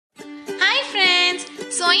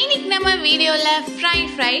So இன்னைக்கு நம்ம வீடியோல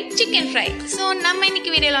fried chicken fry. So நம்ம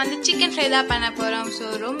இன்னைக்கு வீடியோல வந்து chicken fry தான் பண்ண போறோம். So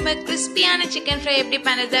ரொம்ப கிறிஸ்பியான chicken fry எப்படி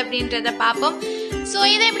பண்றது அப்படின்றத பாப்போம். So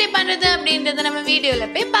இதை எப்படி பண்றது அப்படின்றத நம்ம வீடியோல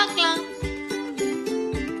போய் பார்க்கலாம்.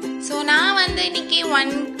 So நான் வந்து இன்னைக்கு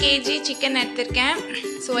 1 kg chicken எடுத்துர்க்கேன்.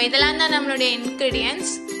 So இதெல்லாம் தான் நம்மளுடைய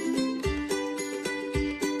ingredients.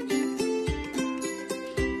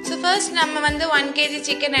 So first நம்ம வந்து 1 kg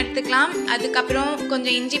chicken எடுத்துக்கலாம். அதுக்கு அப்புறம்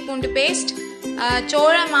கொஞ்சம் இஞ்சி பூண்டு பேஸ்ட்,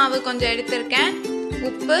 சோள மாவு கொஞ்சம் எடுத்துர்க்கேன்,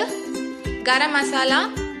 உப்பு, கரம் மசாலா,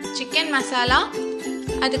 சிக்கன் மசாலா,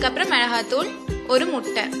 அதுக்கு அப்புறம் மிளகாய்த்தூள், ஒரு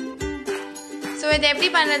முட்டை. ஸோ இதை எப்படி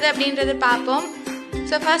பண்ணுறது அப்படின்றத பார்ப்போம்.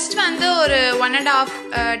 ஸோ ஃபர்ஸ்ட் வந்து ஒரு 1.5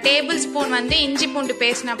 டேபிள் ஸ்பூன் வந்து இஞ்சி பூண்டு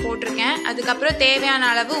பேஸ்ட் நான் போட்டிருக்கேன். அதுக்கப்புறம் தேவையான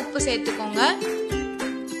அளவு உப்பு சேர்த்துக்கோங்க.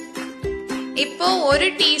 இப்போ 1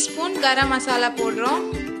 டீஸ்பூன் கரம் மசாலா போடுறோம்.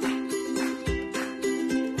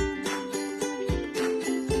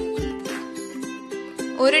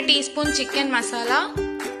 ஒரு டீஸ்பூன் சிக்கன் மசாலா,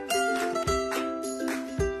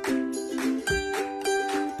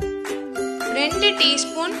 2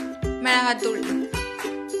 டீஸ்பூன் மிளகாய்த்தூள்,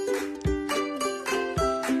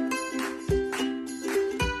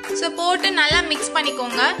 ஸோ போட்டு நல்லா மிக்ஸ்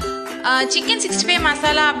பண்ணிக்கோங்க. சிக்கன் 65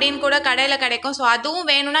 மசாலா அப்படின்னு கூட கடையில் கிடைக்கும். ஸோ அதுவும்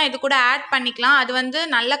வேணும்னா இது கூட ஆட் பண்ணிக்கலாம். அது வந்து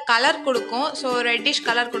நல்ல கலர் கொடுக்கும், ஸோ ரெட்டிஷ்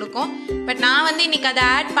கலர் கொடுக்கும். பட் நான் வந்து இன்னைக்கு அதை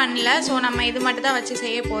ஆட் பண்ணல. ஸோ நம்ம இது மட்டும் தான் வச்சு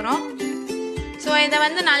செய்ய போகிறோம். ஸோ இதை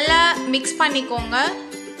வந்து நல்லா மிக்ஸ் பண்ணிக்கோங்க.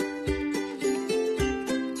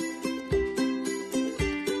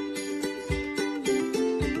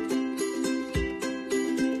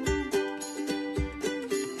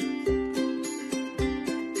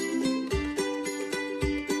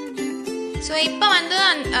 ஸோ இப்போ வந்து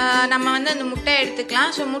நம்ம வந்து அந்த முட்டை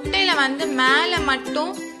எடுத்துக்கலாம். ஸோ முட்டையில் வந்து மேலே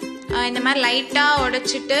மட்டும் இந்த மாதிரி லைட்டாக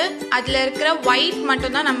உடைச்சிட்டு அதில் இருக்கிற ஒயிட்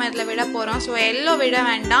மட்டும் தான் நம்ம இதில் விட போகிறோம். ஸோ எல்லோ விட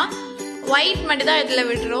வேண்டாம், ஒயிட் மட்டும் தான் இதில்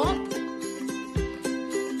விடுறோம்.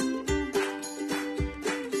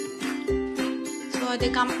 ஸோ அது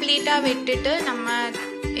கம்ப்ளீட்டாக விட்டுட்டு நம்ம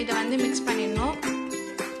இதை வந்து மிக்ஸ் பண்ணிடணும்.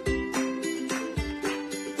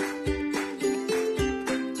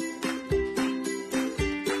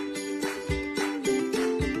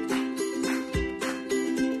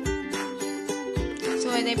 ஸோ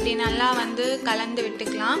இதை இப்படி நல்லா வந்து கலந்து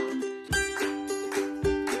விட்டுக்கலாம்.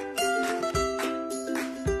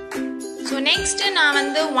 ஸோ நெக்ஸ்ட் நான்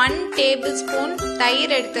வந்து 1 டேபிள் ஸ்பூன்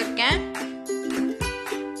தயிர் எடுத்திருக்கேன்.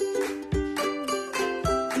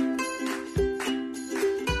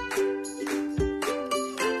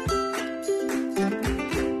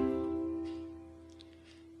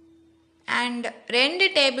 அண்ட் 2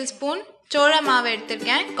 டேபிள் ஸ்பூன் சோள மாவு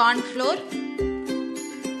எடுத்திருக்கேன், கார்ன்ஃப்ளோர்.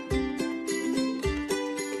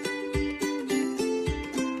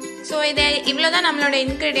 ஸோ இதை இவ்வளோதான் நம்மளோட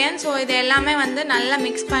இன்க்ரீடியன்ட். ஸோ இது எல்லாமே வந்து நல்லா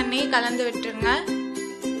மிக்ஸ் பண்ணி கலந்து விட்டுருங்க.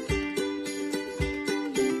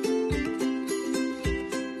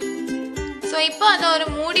 ஸோ இப்போ அதை ஒரு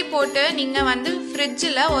மூடி போட்டு நீங்கள் வந்து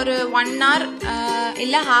ஃப்ரிட்ஜில் ஒரு 1 hour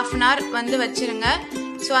இல்லை 1/2 hour வந்து வச்சுருங்க.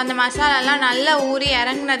 ஸோ அந்த மசாலாலாம் நல்லா ஊறி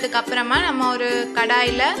இறங்கினதுக்கு அப்புறமா நம்ம ஒரு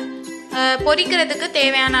கடாயில் பொரிக்கிறதுக்கு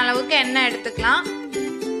தேவையான அளவுக்கு எண்ணெய் எடுத்துக்கலாம்.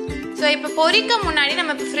 ஸோ இப்போ பொரிக்க முன்னாடி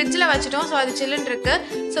நம்ம இப்போ ஃப்ரிட்ஜில் வச்சுட்டோம். ஸோ அது சில்லுன்னு இருக்கு.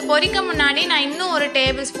 ஸோ பொரிக்க முன்னாடி நான் இன்னும் 1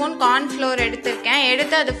 டேபிள் ஸ்பூன் கார்ன்ஃப்ளோர் எடுத்திருக்கேன்.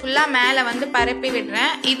 எடுத்து அது ஃபுல்லாக மேலே வந்து பரப்பி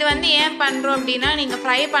விடுறேன். இது வந்து ஏன் பண்ணுறோம் அப்படின்னா, நீங்கள்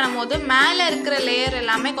ஃப்ரை பண்ணும்போது மேலே இருக்கிற லேயர்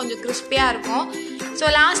எல்லாமே கொஞ்சம் கிறிஸ்பியாக இருக்கும். ஸோ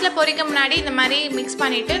லாஸ்ட்டில் பொரிக்க முன்னாடி இந்த மாதிரி மிக்ஸ்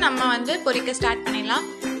பண்ணிவிட்டு நம்ம வந்து பொரிக்க ஸ்டார்ட் பண்ணிடலாம்.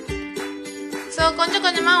 ஸோ கொஞ்சம்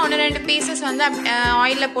கொஞ்சமாக 1-2 பீசஸ் வந்து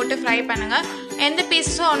ஆயிலில் போட்டு ஃப்ரை பண்ணுங்கள். எந்த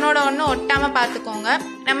பீஸஸும் ஒன்றோட ஒன்று ஒட்டாமல் பார்த்துக்கோங்க.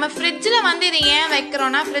 நம்ம ஃப்ரிட்ஜில் வந்து இது ஏன்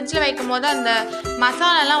வைக்கிறோன்னா, ஃப்ரிட்ஜில் வைக்கும் போது அந்த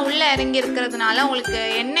மசாலாலாம் உள்ளே இறங்கி இருக்கிறதுனால உங்களுக்கு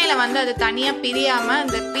எண்ணெயில் வந்து அது தனியாக பிரியாமல்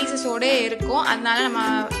அந்த பீசஸோடே இருக்கும். அதனால நம்ம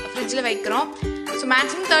ஃப்ரிட்ஜில் வைக்கிறோம். ஸோ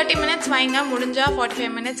மேக்ஸிமம் 30 minutes வைங்க, முடிஞ்சால்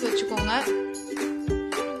 45 minutes வச்சுக்கோங்க.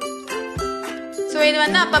 ஸோ இது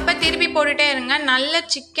வந்து அப்பப்போ திருப்பி போட்டுகிட்டே இருங்க. நல்ல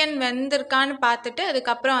சிக்கன் வெந்திருக்கான்னு பார்த்துட்டு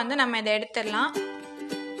அதுக்கப்புறம் வந்து நம்ம இதை எடுத்துடலாம்.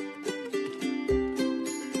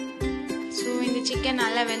 ஸோ இந்த சிக்கன்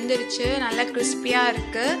நல்லா வெந்துருச்சு, நல்லா கிறிஸ்பியாக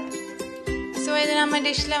இருக்குது. ஸோ இது நம்ம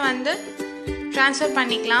டிஷ்ஷில் வந்து ட்ரான்ஸ்ஃபர்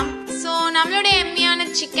பண்ணிக்கலாம். ஸோ நம்மளுடைய எம்மியான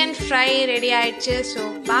சிக்கன் ஃப்ரை ரெடி ஆயிடுச்சு. ஸோ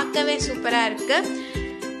பார்க்கவே சூப்பராக இருக்குது.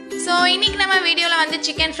 ஸோ இன்றைக்கி நம்ம வீடியோவில் வந்து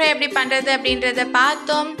சிக்கன் ஃப்ரை எப்படி பண்ணுறது அப்படின்றத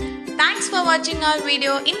பார்த்தோம். Thanks for watching our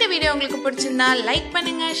video. இந்த வீடியோ உங்களுக்கு பிடிச்சிருந்தா லைக்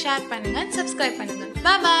பண்ணுங்க, ஷேர் பண்ணுங்க, சப்ஸ்கிரைப் பண்ணுங்க.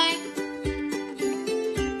 Bye bye.